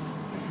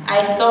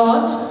 I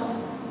thought,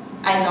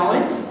 I know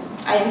it,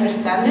 I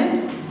understand it,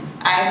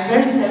 I'm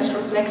very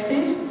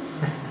self-reflexive,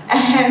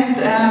 and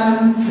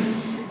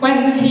when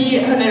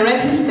I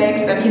read his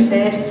text and he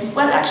said,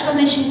 well,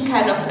 actually she's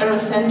kind of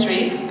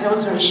Eurocentric, I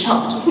was very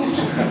shocked.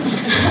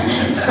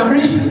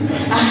 Sorry,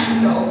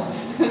 no.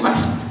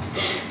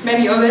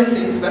 Many other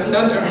things, but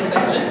not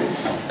Eurocentric.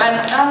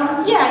 But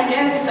yeah, I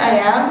guess I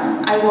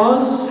am, I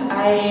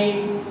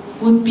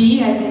would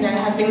be, I mean, I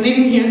have been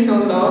living here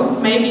so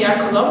long, maybe our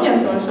Colombia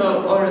is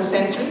also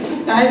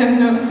Eurocentric, I don't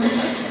know.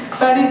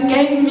 But it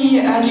gave me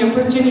the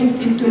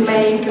opportunity to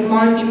make a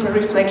more deeper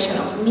reflection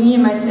of me,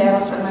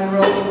 myself, and my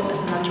role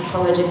as an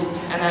anthropologist,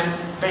 and I'm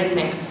very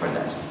thankful for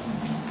that.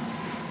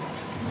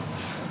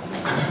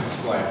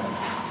 Well,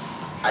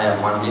 I have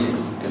 1 minute,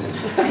 isn't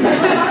it? Okay.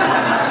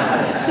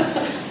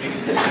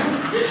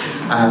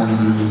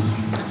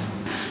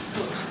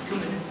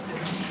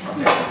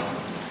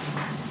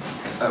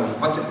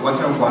 What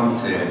I want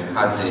to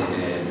add,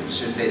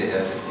 she said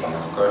everything,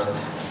 of course.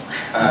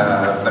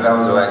 But I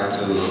would like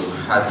to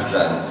add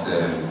that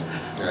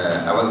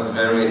I was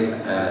very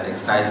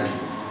excited,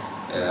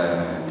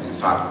 in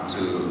fact,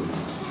 to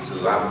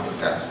have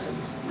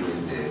discussions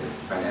with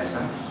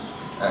Vanessa,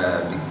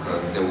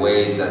 because the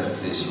way that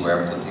she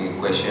were putting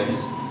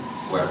questions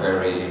were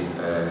very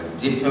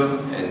deep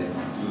and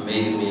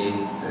made me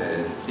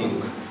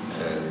think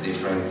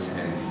different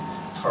and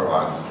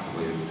forward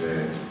with.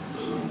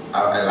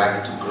 I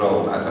like to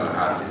grow as an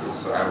artist,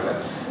 so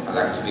I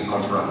like to be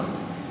confronted.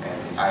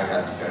 I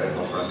had her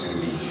confronting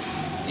me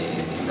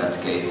in that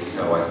case,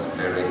 so I was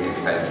very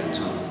excited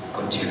to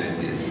continue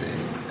this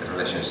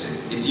relationship.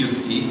 If you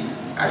see,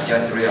 I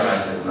just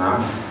realized it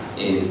now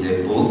in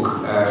the book,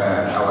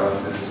 I was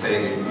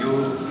saying,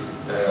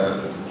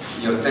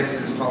 your text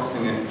is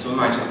focusing too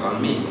much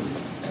on me,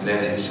 and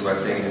then she was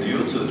saying, you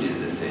too did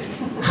the same.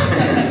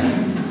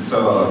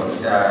 So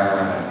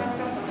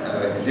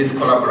this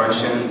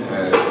collaboration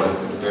was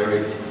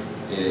very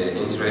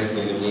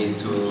interesting to me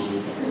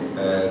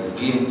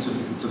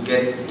to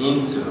get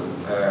into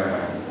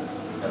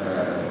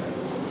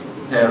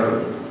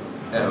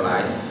her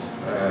life,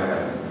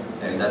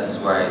 and that's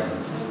why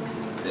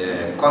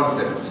the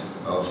concept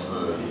of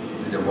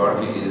the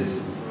work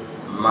is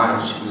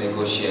much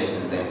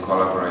negotiation than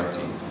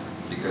collaborating,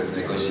 because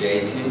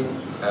negotiating,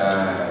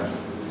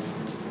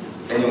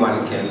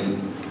 anyone can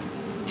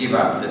give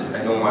up that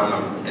I don't want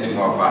any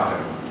more butter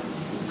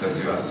because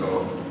you are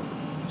so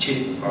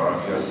cheap or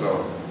you are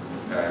so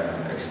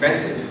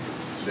expensive.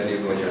 Then you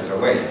go just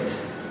away.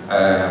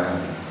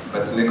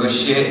 But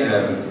negotiate,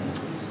 no.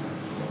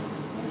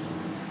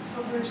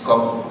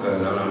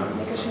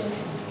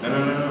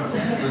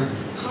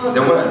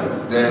 The word,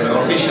 the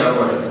official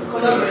word.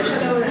 Collaboration.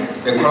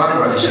 The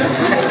collaboration.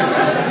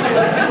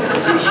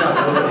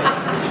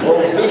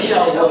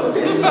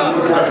 official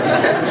words.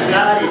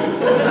 Got it.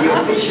 The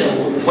official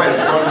words. Well,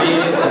 for me,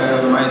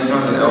 my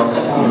turn of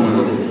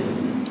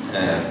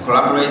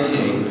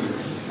collaborating,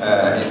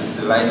 it's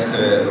like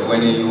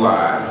when you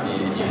are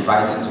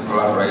invited to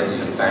collaborate,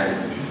 you sign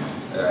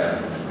a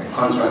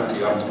contract,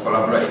 you have to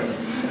collaborate.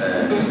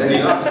 Then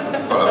you have to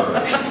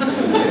collaborate.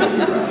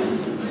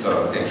 So,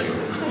 thank you.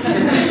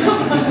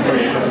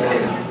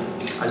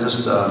 I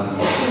just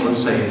want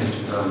to say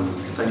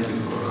thank you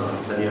for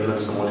Daniela and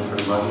Samuel for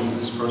inviting me to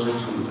this project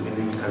from the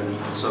beginning, and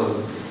also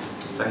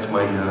thank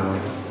my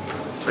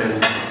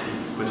friend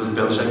Whittle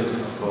Belgic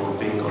for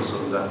being also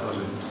in that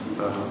project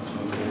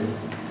from the beginning.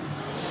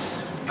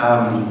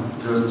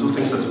 There's two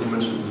things that you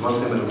mentioned. One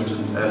thing that you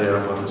mentioned earlier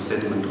about the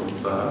statement of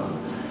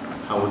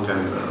how we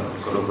can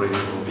collaborate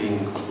or being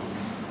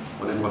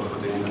on equal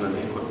footing in an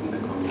equal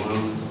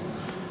world.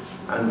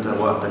 And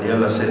what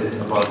Daniela said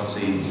about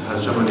the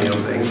hegemony of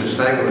the English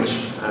language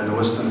and the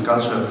Western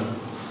culture.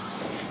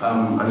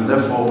 And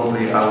therefore,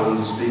 probably I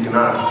will speak in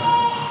Arabic.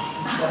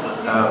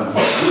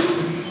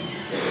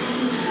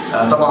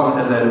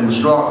 طبعا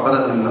المشروع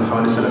بدأ من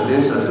حوالي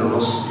سنتين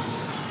ونص،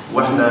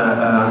 واحنا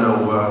انا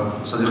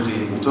وصديقي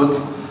ميتود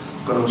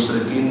كنا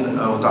مشتركين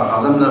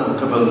وتعزمنا من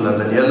قبل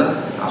دانييلا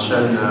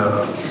عشان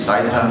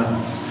نساعدها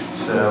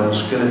في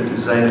مشكلة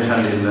ازاي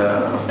نخلي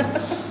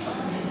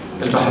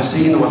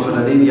الباحثين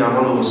والفنانين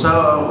يعملوا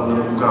سوا،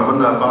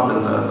 وعملنا بعض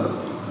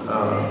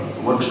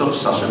الورك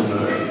شوبس عشان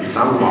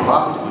يتعاملوا مع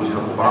بعض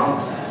ويفهموا بعض.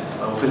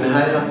 وفي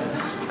النهاية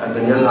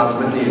دانييلا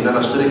عزمتني ان انا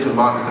اشترك في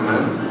المعرض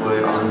كمان،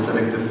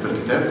 وعزمتني نكتب في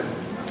الكتاب.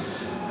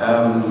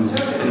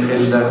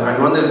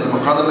 عنوان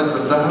المقالة اللي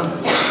كتبتها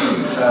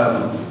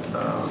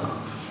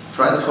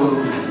fruitful,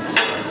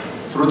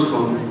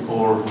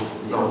 or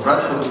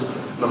fruitful.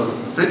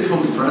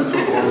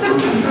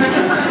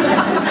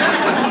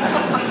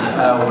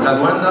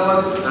 والعنوان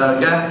دوت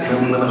جه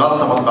من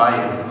غلطة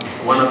مطبعية،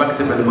 وانا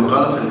بكتب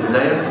المقالة في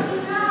البداية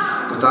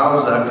كنت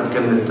عاوز اكتب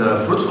كلمة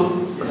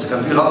fruitful، بس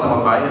كان في غلطة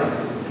مطبعية،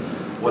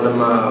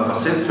 ولما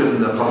بصيت في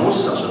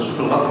القاموس عشان اشوف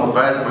الغلطة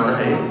المطبعية دي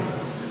معناها ايه،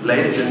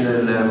 لقيت ان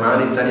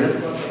المعاني التانية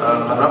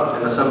قررت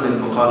ان اسمي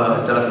المقالة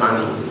الثلاث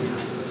معاني.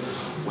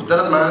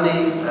 والثلاث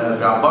معاني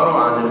بيعبروا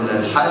عن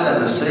الحالة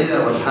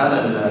النفسية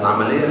والحالة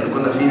العملية اللي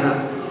كنا فيها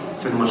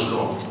في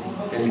المشروع.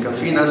 ان كان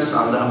في ناس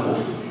عندها خوف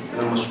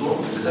من المشروع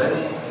في البداية،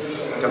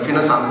 كان في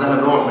ناس عندها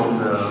نوع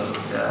من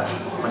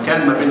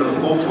مكان ما بين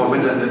الخوف وما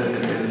بين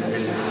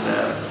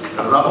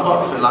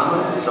الرغبة في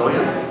العمل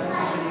سويا،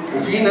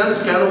 وفي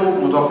ناس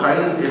كانوا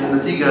متوقعين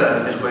النتيجة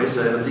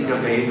الكويسة، النتيجة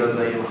الجيدة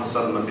زي ما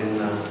حصل ما بين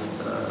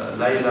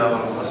ليلى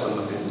وما حصل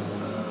ما بين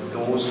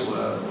جاموس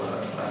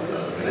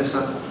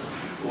وفانيسا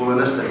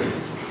وناس تانية.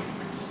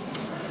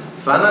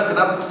 فأنا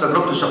كتبت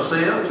تجربتي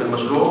الشخصية في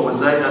المشروع،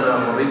 وإزاي أنا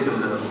مريت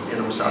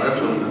بالمساعدات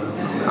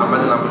والأعمال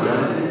اللي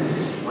عملناها،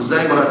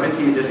 وإزاي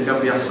مراقبتي اللي كان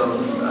بيحصل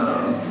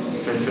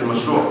في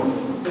المشروع.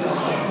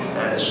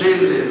 الشيء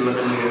اللي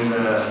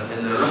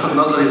لفت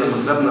نظري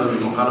لما كتبنا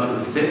المقالة في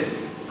الكتاب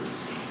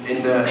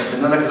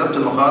إن أنا كتبت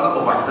المقالة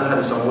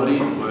وبعتها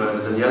لسامولي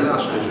ودانييلا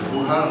عشان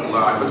يشوفوها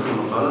وعجبتهم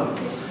المقالة،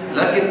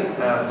 لكن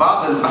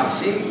بعض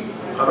الباحثين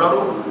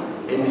قرروا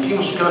إن في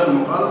مشكلة في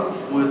المقالة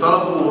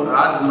وطلبوا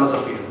إعادة النظر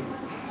فيها.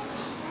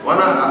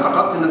 وأنا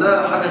اعتقدت إن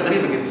ده حاجة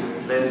غريبة جدا،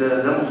 لأن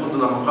ده المفروض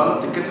إن المقالة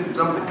بتتكتب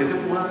لما تتكتب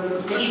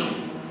ونشر،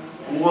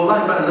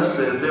 والله بقى الناس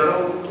تقرا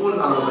وتقول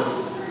على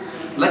نظرها.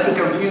 لكن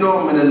كان في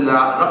نوع من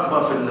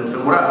الرغبة في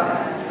المراقبة،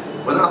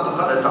 وأنا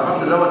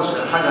اعتقدت دوت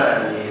حاجة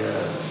يعني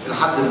إلى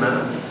حد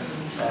ما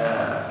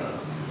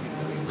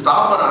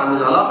بتعبر عن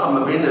العلاقة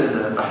ما بين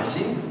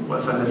الباحثين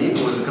والفنانين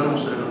واللي كانوا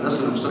مشتركين، الناس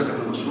اللي مشتركة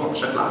في المشروع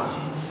بشكل عام.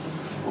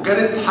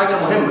 وكانت حاجة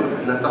مهمة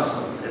إنها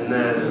تحصل،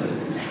 إن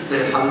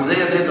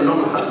الحساسية ديت نوع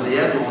من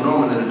الحساسيات ونوع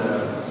من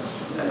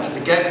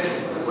الاحتكاك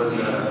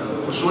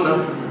والخشونة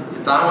في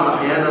التعامل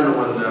أحيانا،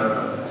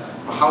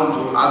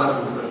 ومحاولة عدم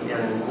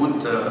يعني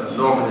وجود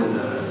نوع من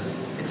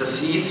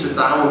التسييس في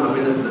التعامل ما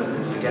بين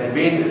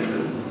الجانبين،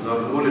 زي ما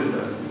بنقول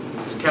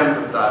الكامب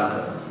بتاع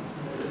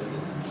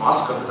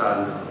المعسكر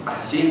بتاع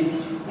الباحثين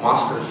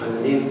ومعسكر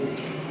الفنانين،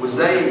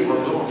 وازاي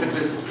موضوع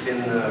فكرة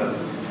ان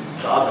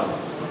تقدم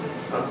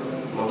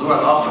موضوع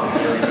الاخر،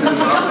 يعني فكرة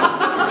الاخر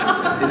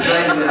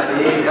ازاي يعني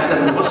ايه احنا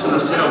بنبص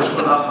لنفسنا ونشوف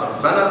الاخر.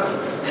 فانا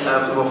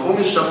في مفهومي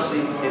الشخصي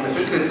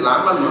ان فكرة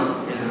العمل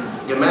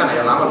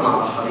الجماعي، العمل مع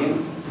الاخرين،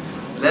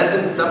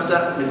 لازم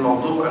تبدا من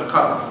موضوع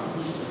الكرم.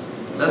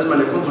 لازم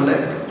أن يكون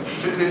هناك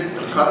فكرة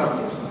الكرم،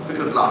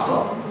 فكرة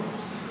العطاء.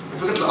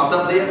 فكرة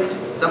العطاء ديت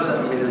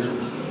تبدا من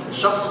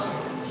الشخص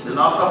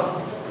للاخر،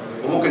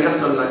 وممكن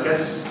يحصل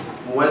انعكاس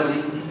موازي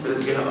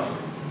بالاتجاه الاخر.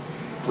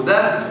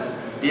 وده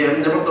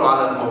بيبني برضه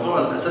على الموضوع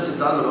الاساسي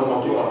بتاعنا اللي هو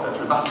موضوع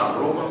في البحث عن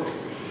اوروبا.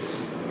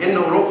 ان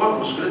اوروبا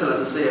مشكلتها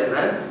الاساسيه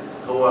الان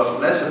هو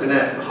ليس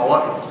بناء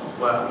حوائط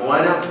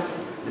وموانع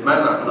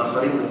لمنع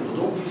الاخرين من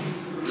القدوم،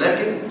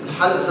 لكن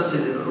الحل الاساسي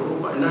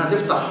لاوروبا انها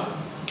تفتح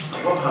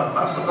ابوابها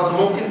باقصى قدر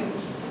ممكن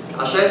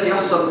عشان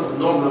يحصل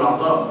نوع من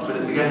العطاء في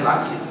الاتجاه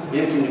العكسي،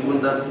 ويمكن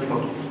يكون ده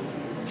مطلوب.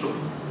 شكرا.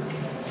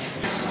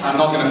 I'm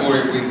not going to bore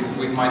you with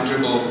with my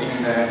dribble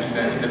in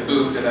the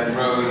book that I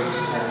wrote. I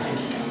think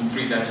you can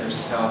read that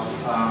yourself.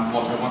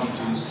 What I wanted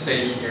to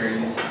say here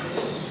is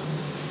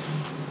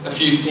a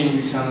few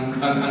things,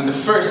 and the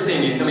first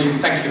thing is, I mean,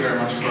 thank you very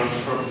much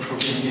for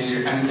being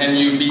here and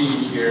you being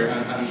here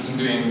and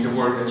doing the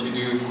work that you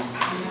do.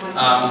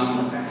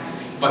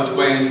 But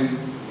when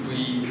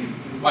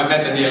I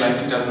met Daniela in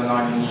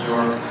 2009 in New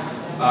York,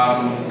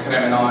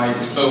 Kerem and I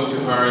spoke to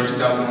her in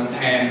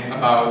 2010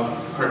 about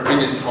her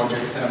previous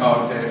projects and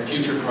about the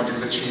future project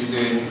that she's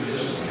doing.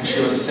 And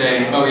she was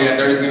saying, oh yeah,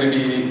 there is going to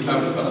be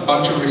a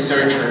bunch of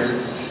researchers,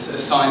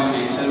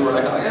 scientists, and we were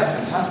like, oh yeah,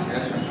 fantastic,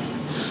 that's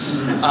fantastic.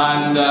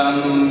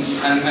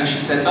 And she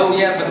said, oh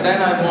yeah, but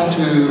then I want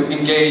to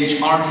engage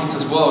artists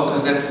as well,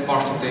 because that's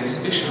part of the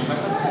exhibition. I was like,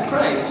 oh yeah,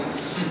 great.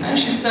 And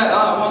she said, oh,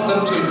 I want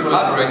them to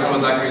collaborate. I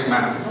was like, are you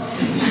mad?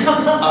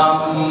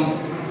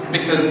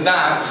 Because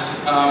that,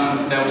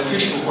 the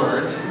official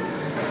word,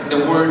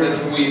 the word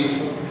that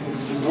we've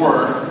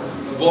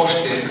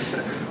washed it,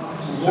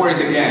 wore it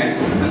again,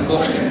 and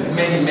washed it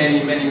many,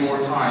 many, many more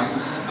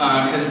times,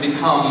 has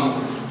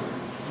become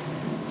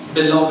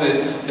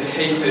beloved, the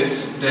hated,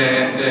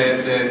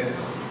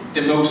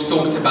 the most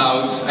talked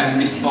about and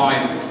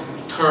despised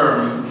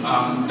term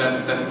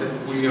that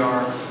we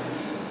are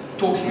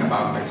talking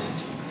about,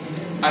 basically.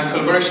 And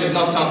collaboration is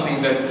not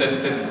something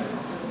that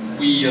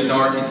we as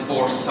artists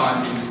or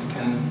scientists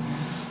can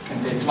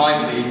take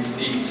lightly.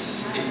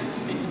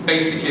 It's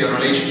basically a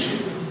relationship.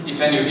 If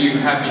any of you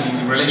have been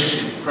in a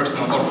relationship,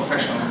 personal or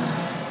professional,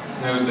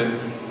 knows that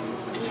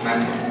it's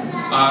mental.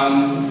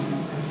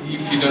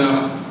 If you don't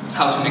know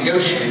how to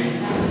negotiate,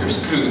 you're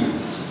screwed.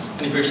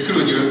 And if you're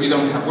screwed, you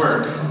don't have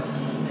work.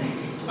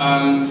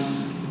 And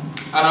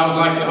I would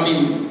like to, I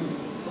mean,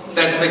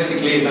 that's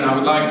basically it, and I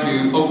would like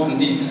to open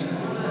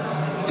this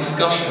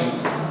discussion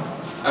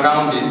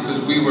around this, because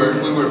we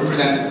were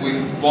presented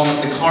with one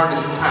of the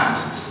hardest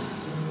tasks.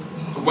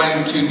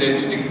 Went to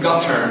the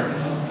gutter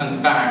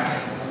and back,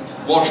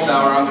 washed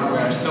our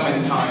underwear so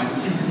many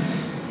times,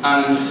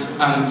 and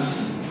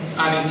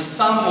it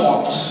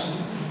somewhat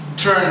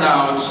turned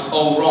out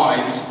all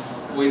right,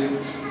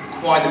 with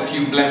quite a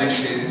few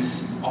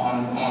blemishes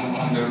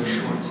on those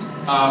shorts.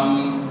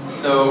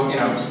 So, you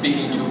know,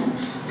 speaking to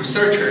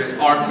researchers,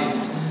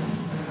 artists,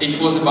 it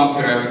was a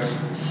bumpy road.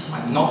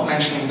 I'm not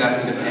mentioning that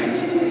in the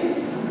text.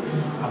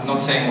 I'm not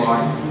saying why.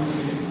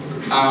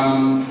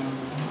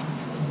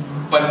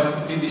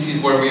 But this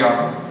is where we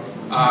are.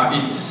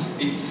 It's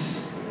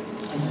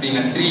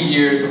been 3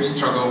 years of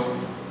struggle,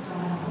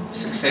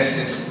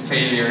 successes,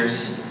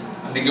 failures,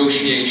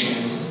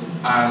 negotiations,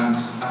 and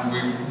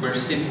we're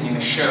sitting in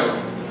a show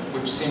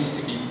which seems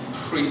to be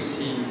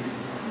pretty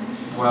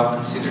well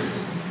considered.